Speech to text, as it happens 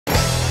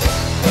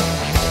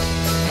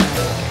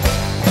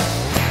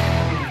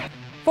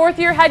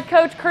Fourth-year head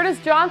coach Curtis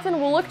Johnson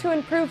will look to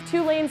improve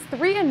Tulane's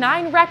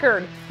 3-9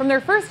 record from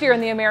their first year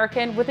in the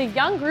American with a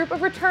young group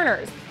of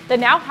returners that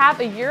now have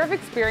a year of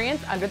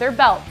experience under their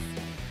belts.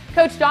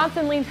 Coach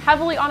Johnson leaned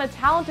heavily on a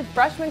talented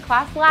freshman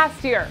class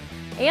last year,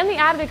 and the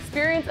added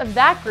experience of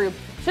that group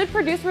should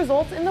produce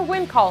results in the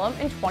win column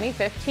in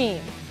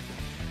 2015.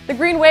 The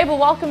Green Wave will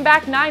welcome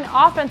back 9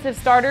 offensive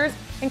starters,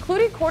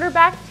 including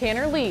quarterback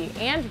Tanner Lee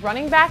and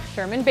running back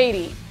Sherman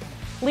Beatty.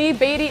 Lee,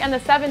 Beatty, and the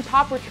 7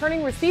 top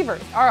returning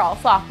receivers are all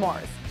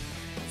sophomores.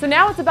 So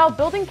now it's about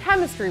building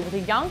chemistry with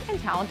a young and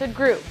talented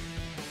group.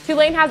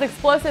 Tulane has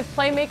explosive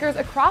playmakers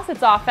across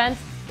its offense,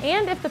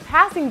 and if the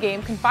passing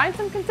game can find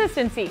some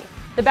consistency,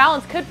 the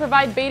balance could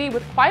provide Beatty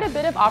with quite a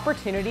bit of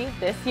opportunity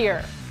this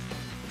year.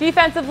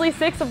 Defensively,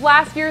 6 of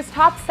last year's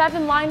top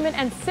 7 linemen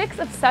and 6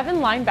 of 7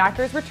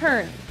 linebackers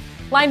returned.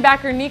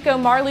 Linebacker Nico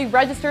Marley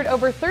registered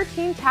over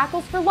 13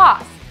 tackles for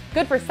loss,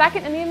 good for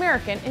second in the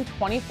American in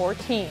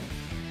 2014.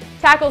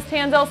 Tackles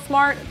Tanzel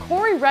Smart,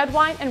 Corey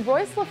Redwine, and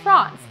Royce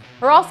LaFrance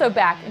are also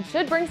back and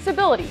should bring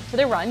stability to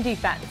their run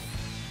defense.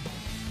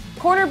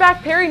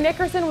 Cornerback Perry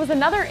Nickerson was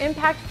another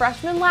impact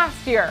freshman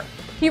last year.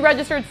 He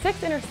registered 6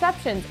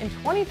 interceptions in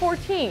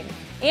 2014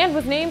 and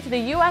was named to the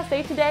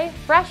USA Today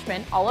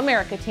Freshman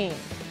All-America team.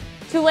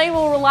 Tulane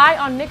will rely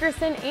on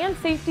Nickerson and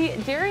safety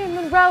Darian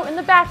Monroe in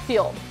the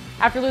backfield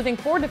after losing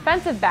 4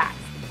 defensive backs,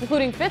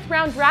 including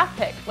 5th-round draft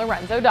pick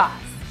Lorenzo Doss.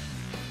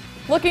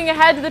 Looking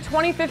ahead to the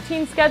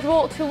 2015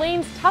 schedule,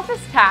 Tulane's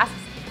toughest tasks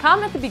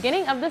come at the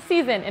beginning of the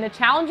season in a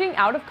challenging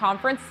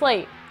out-of-conference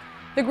slate.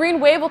 The Green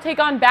Wave will take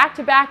on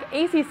back-to-back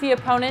ACC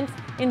opponents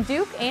in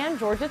Duke and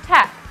Georgia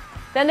Tech.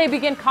 Then they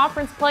begin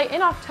conference play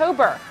in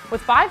October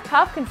with 5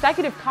 tough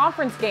consecutive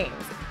conference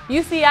games: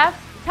 UCF,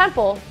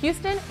 Temple,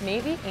 Houston,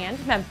 Navy,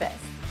 and Memphis.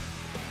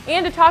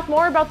 And to talk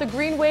more about the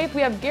Green Wave,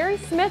 we have Guerry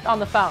Smith on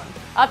the phone.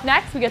 Up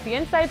next, we get the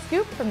inside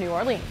scoop from New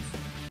Orleans.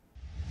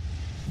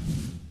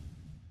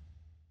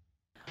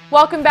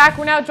 Welcome back.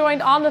 We're now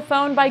joined on the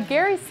phone by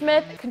Guerry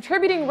Smith,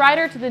 contributing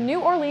writer to the New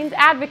Orleans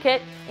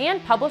Advocate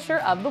and publisher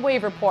of the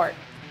Wave Report.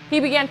 He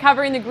began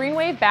covering the Green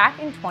Wave back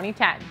in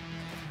 2010.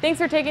 Thanks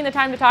for taking the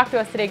time to talk to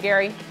us today,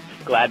 Guerry.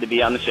 Glad to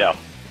be on the show.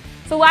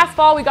 So last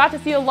fall, we got to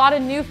see a lot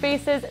of new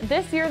faces.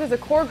 This year, there's a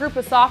core group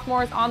of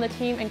sophomores on the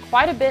team and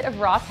quite a bit of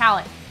raw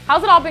talent.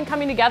 How's it all been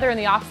coming together in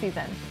the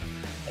offseason?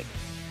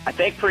 I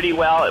think pretty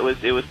well.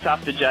 It was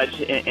tough to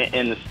judge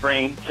in the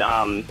spring.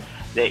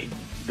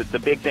 The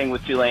big thing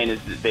with Tulane is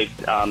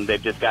that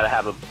they've just got to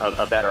have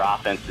a better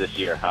offense this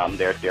year.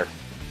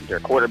 Their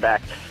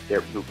quarterback,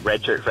 their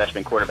redshirt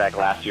freshman quarterback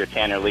last year,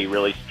 Tanner Lee,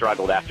 really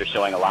struggled after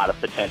showing a lot of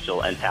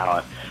potential and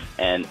talent.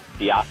 And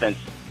the offense,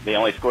 they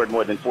only scored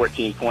more than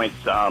 14 points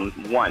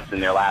once in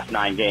their last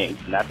 9 games,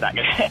 and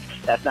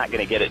that's not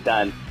gonna get it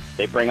done.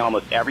 They bring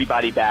almost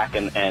everybody back,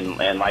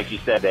 and like you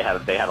said, they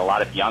have a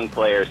lot of young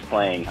players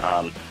playing,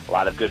 a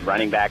lot of good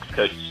running backs.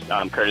 Coach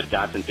Curtis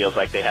Johnson feels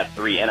like they have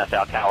 3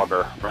 NFL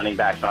caliber running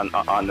backs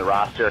on the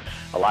roster.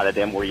 A lot of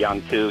them were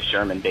young too: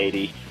 Sherman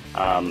Beatty,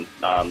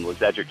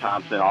 Cedric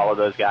Thompson, all of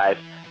those guys.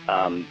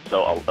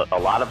 So a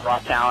lot of raw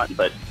talent,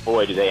 but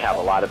boy, do they have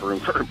a lot of room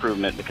for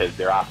improvement, because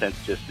their offense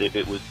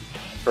it was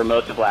for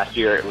most of last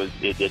year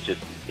it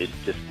just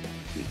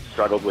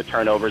struggled with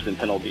turnovers and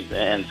penalties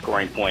and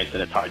scoring points,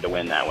 and it's hard to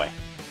win that way.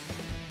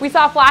 We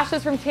saw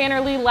flashes from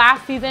Tanner Lee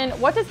last season.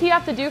 What does he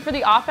have to do for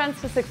the offense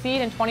to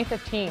succeed in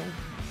 2015?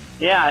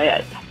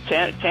 Yeah.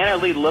 Tanner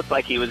Lee looked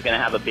like he was going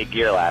to have a big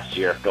year last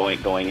year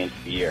going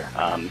into the year.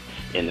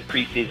 In the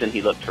preseason,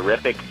 he looked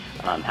terrific,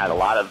 had a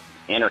lot of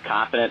inner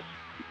confidence.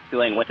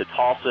 Tulane went to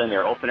Tulsa in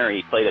their opener.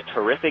 He played a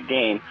terrific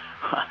game,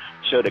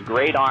 showed a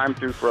great arm,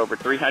 threw for over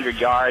 300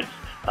 yards.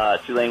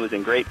 Tulane was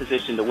in great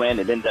position to win.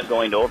 It ended up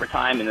going to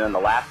overtime, and then on the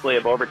last play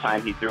of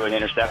overtime, he threw an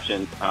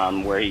interception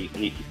where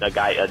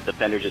a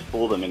defender just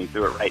fooled him, and he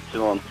threw it right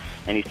to him.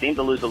 And he seemed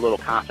to lose a little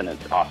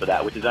confidence off of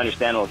that, which is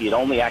understandable. He had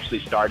only actually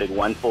started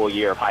 1 full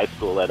year of high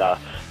school at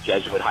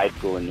Jesuit High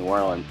School in New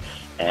Orleans,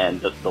 and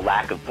the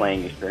lack of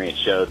playing experience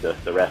showed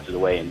the rest of the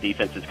way. And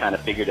defenses kind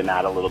of figured him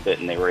out a little bit,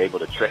 and they were able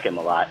to trick him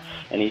a lot.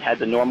 And he had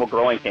the normal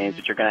growing pains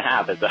that you're going to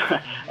have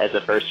as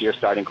a first-year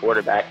starting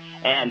quarterback.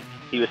 And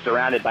he was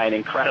surrounded by an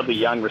incredibly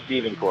young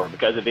receiving corps.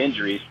 Because of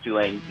injuries,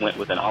 Tulane went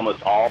with an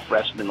almost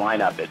all-freshman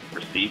lineup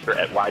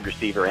at wide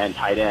receiver and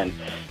tight end.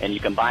 And you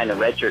combine a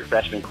redshirt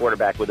freshman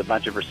quarterback with a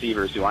bunch of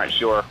receivers who aren't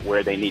sure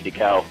where they need to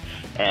go.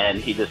 And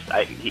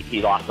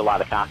he lost a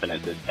lot of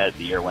confidence as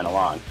the year went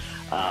along.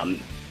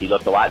 He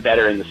looked a lot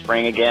better in the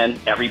spring again.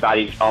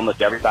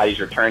 Almost everybody's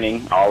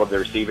returning. All of the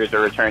receivers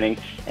are returning.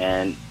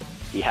 And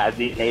he has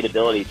the innate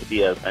ability to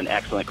be an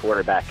excellent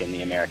quarterback in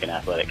the American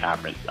Athletic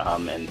Conference.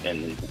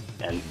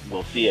 And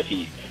we'll see if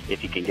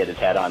he can get his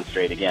head on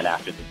straight again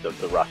after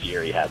the rough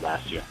year he had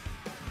last year.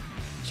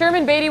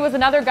 Sherman Beatty was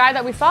another guy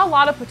that we saw a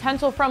lot of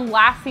potential from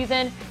last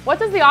season. What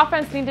does the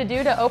offense need to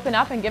do to open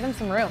up and give him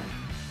some room?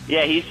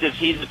 Yeah, he's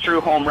a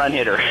true home run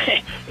hitter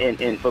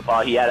in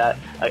football. He had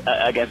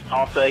against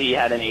Tulsa, he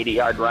had an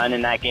 80-yard run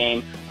in that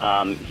game.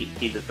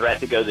 He's a threat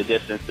to go the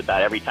distance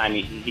about every time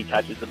he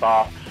touches the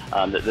ball.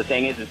 The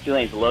thing is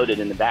Tulane's loaded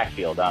in the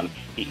backfield.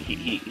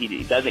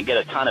 He doesn't get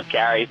a ton of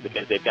carries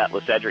because they've got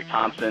LeCedric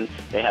Thompson.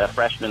 They had a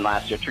freshman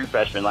last year, true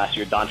freshman last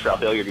year, Dontrell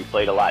Hilliard, who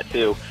played a lot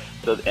too.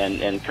 So,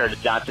 and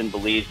Curtis Johnson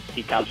believes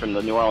he comes from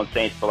the New Orleans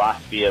Saints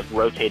philosophy of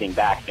rotating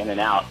back in and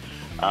out.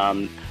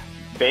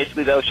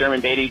 Basically, though,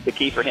 Sherman Beatty, the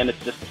key for him is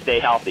just to stay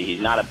healthy.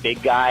 He's not a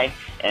big guy,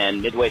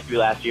 and midway through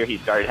last year, he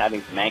started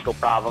having some ankle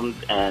problems.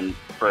 And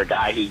for a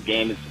guy whose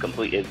game is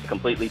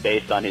completely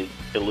based on his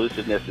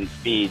elusiveness and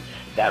speed,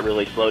 that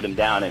really slowed him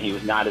down, and he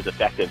was not as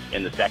effective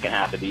in the second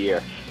half of the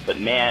year. But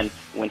man,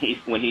 when he's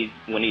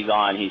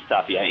on, he's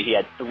tough. He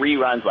had 3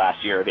 runs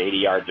last year of 80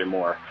 yards or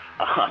more.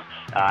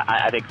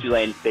 I think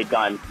Tulane, they've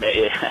gone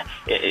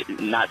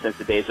not since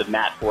the days of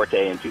Matt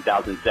Forte in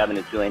 2007,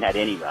 and Tulane had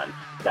any runs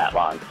that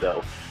long.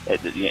 So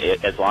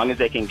as long as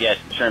they can get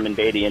Sherman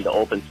Beatty into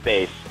open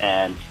space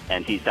and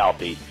he's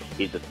healthy,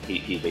 he's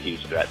a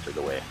huge threat for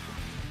the Wave.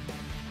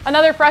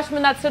 Another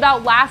freshman that stood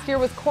out last year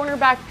was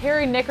cornerback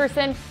Perry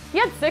Nickerson. He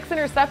had 6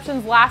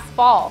 interceptions last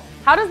fall.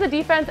 How does the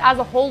defense as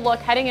a whole look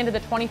heading into the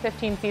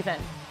 2015 season?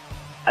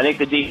 I think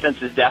the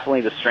defense is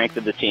definitely the strength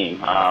of the team.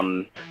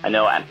 I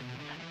know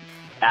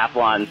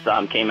Athlon's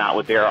came out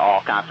with their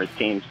all-conference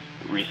teams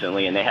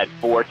recently, and they had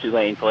 4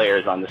 Tulane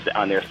players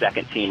on their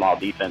second team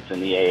all-defense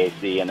in the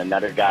AAC, and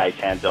another guy,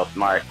 Tanzel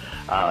Smart,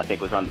 I think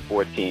was on the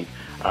 4th team.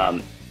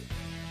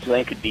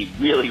 Tulane could be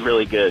really,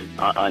 really good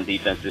on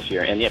defense this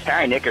year. And yeah,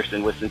 Perry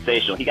Nickerson was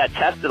sensational. He got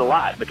tested a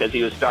lot because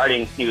he was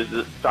starting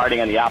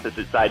on the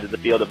opposite side of the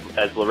field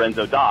as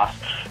Lorenzo Doss,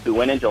 who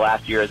went into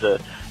last year as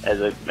a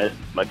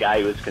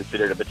guy who was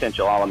considered a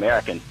potential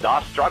All-American.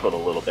 Doss struggled a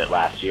little bit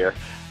last year,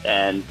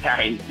 and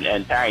Perry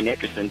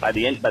Nickerson, by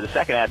the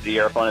second half of the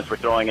year, opponents were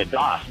throwing at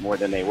Doss more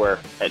than they were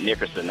at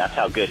Nickerson. That's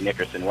how good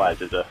Nickerson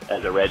was as a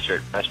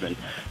redshirt freshman.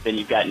 Then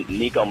you've got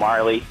Nico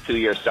Marley,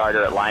 2-year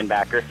starter at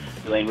linebacker.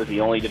 Tulane was the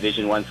only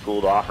Division I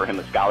school to offer him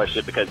a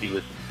scholarship because he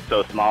was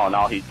so small, and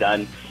all he's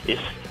done is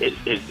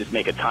just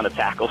make a ton of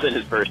tackles in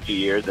his first 2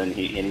 years, and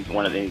he's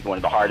one of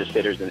the hardest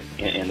hitters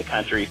in the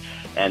country.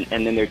 And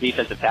then their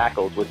defensive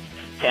tackles with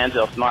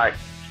Tanzel Smart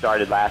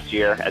started last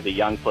year as a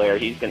young player.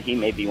 He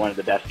may be one of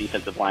the best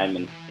defensive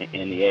linemen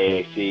in the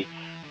AAC.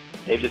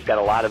 They've just got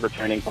a lot of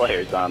returning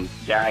players.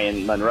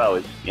 Darian Monroe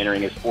is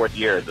entering his 4th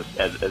year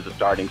as a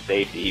starting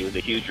safety. He was a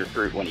huge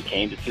recruit when he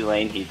came to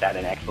Tulane. He's had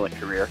an excellent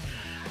career.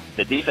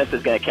 The defense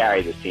is going to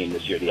carry this team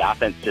this year. The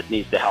offense just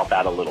needs to help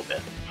out a little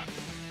bit.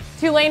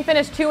 Tulane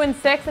finished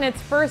 2-6 in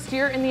its first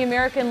year in the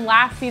American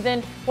last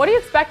season. What do you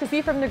expect to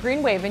see from the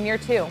Green Wave in year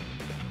 2?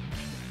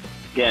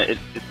 Again,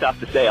 it's tough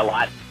to say. A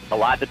lot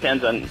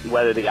depends on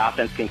whether the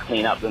offense can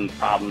clean up the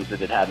problems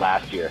that it had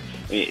last year.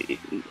 I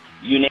mean,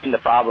 you name the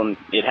problem,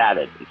 it had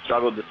it. It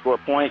struggled to score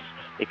points.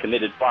 It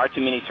committed far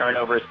too many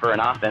turnovers for an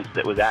offense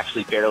that was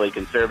actually fairly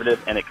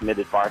conservative, and it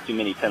committed far too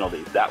many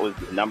penalties. That was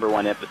the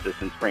 #1 emphasis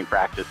in spring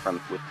practice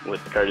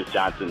with Curtis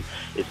Johnson,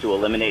 is to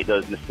eliminate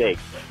those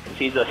mistakes. Because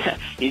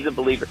he's a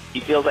believer. He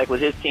feels like with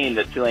his team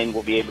that Tulane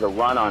will be able to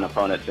run on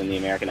opponents in the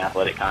American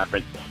Athletic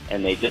Conference,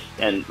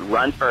 and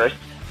run first,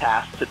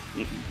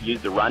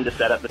 use the run to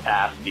set up the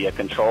pass, be a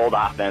controlled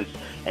offense,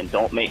 and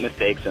don't make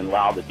mistakes and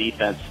allow the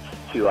defense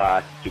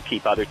to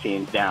keep other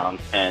teams down.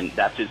 And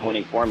that's his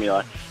winning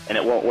formula. And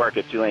it won't work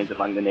if Tulane's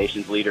among the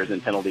nation's leaders in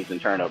penalties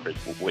and turnovers,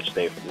 which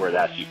they were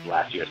last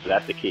year. So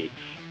that's the key.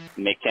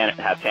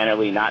 Have Tanner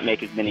Lee not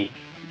make as many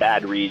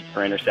bad reads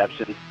for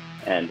interceptions,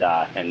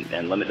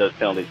 and limit those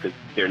penalties, because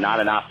they're not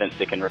an offense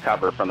that can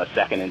recover from a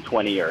 2nd and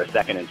 20 or a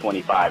 2nd and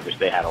 25, which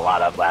they had a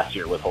lot of last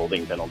year with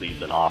holding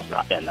penalties and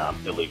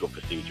illegal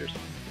procedures.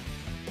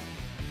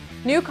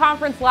 New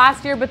conference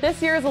last year, but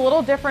this year is a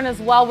little different as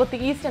well with the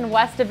East and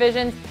West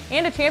divisions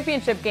and a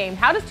championship game.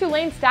 How does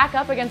Tulane stack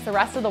up against the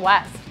rest of the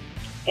West?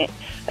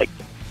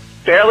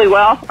 Fairly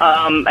well.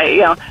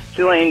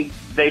 Tulane,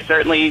 they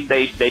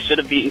should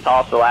have beaten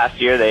Tulsa last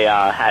year. They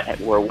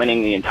were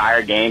winning the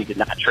entire game, did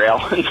not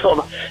trail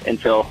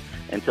until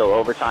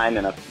overtime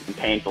in a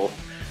painful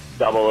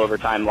double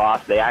overtime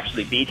loss. They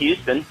actually beat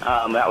Houston.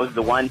 That was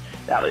the one,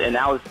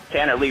 and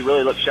Tanner Lee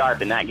really looked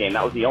sharp in that game.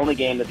 That was the only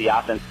game that the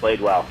offense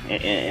played well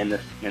in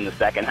the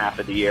second half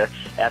of the year.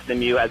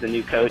 SMU has a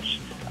new coach.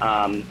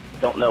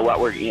 Don't know what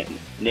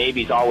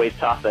Navy's always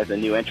tough as a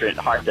new entrant.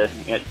 Hard to,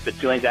 but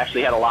Tulane's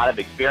actually had a lot of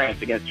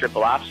experience against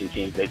triple option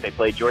teams. They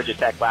played Georgia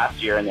Tech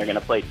last year, and they're going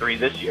to play 3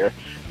 this year.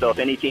 So if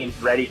any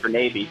team's ready for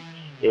Navy,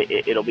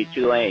 it'll be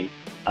Tulane.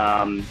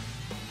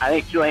 I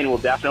think Tulane will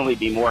definitely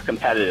be more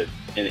competitive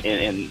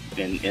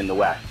in the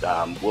West.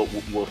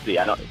 We'll see.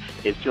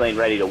 Is Tulane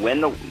ready to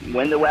win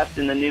the West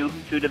in the new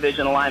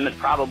 2-division alignment?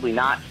 Probably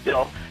not.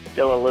 Still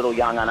a little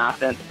young on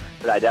offense,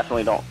 but I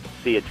definitely don't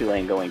see a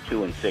Tulane going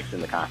 2-6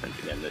 in the conference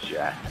again this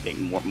year. I think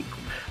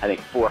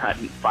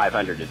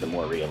 500 is a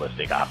more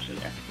realistic option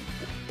there.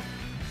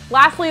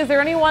 Lastly, is there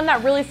anyone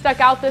that really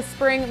stuck out this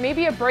spring?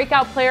 Maybe a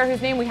breakout player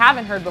whose name we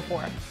haven't heard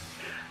before?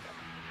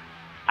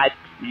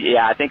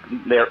 I think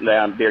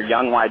their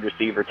young wide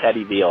receiver,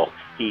 Teddy Veal.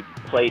 He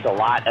played a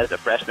lot as a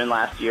freshman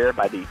last year.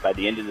 By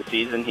the end of the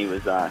season, he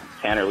was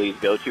Tanner Lee's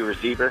go-to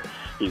receiver.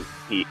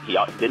 He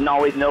didn't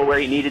always know where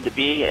he needed to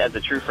be as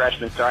a true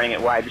freshman starting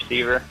at wide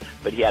receiver,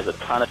 but he has a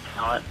ton of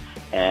talent,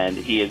 and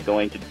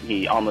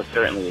he almost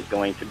certainly is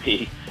going to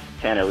be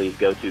Tanner Lee's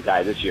go-to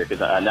guy this year,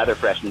 because another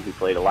freshman who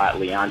played a lot,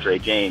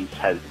 Leandre James,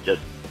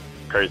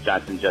 Curtis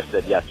Johnson just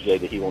said yesterday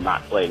that he will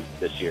not play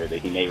this year, that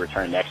he may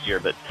return next year,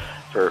 but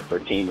for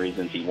team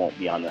reasons he won't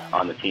be on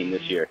the team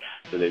this year.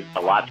 So there's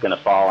a lot's going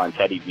to fall on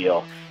Teddy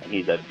Beal, and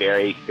he's a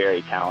very,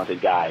 very talented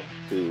guy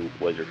who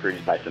was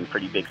recruited by some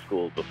pretty big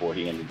schools before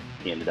he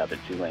ended up at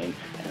Tulane,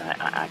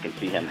 and I can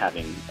see him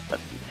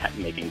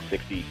making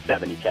 60,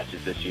 70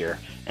 catches this year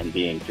and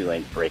being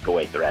Tulane's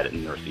breakaway threat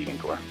in the receiving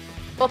corps.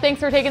 Well,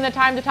 thanks for taking the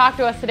time to talk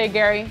to us today,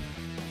 Guerry.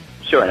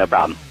 Sure, no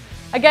problem.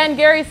 Again,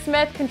 Guerry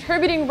Smith,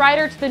 contributing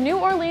writer to the New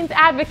Orleans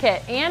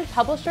Advocate and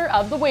publisher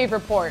of the Wave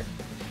Report.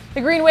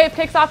 The Green Wave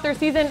kicks off their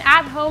season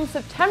at home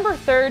September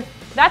 3rd.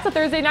 That's a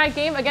Thursday night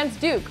game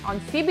against Duke on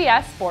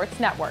CBS Sports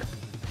Network.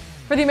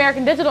 For the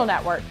American Digital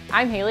Network,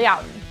 I'm Haley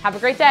Outen. Have a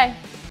great day.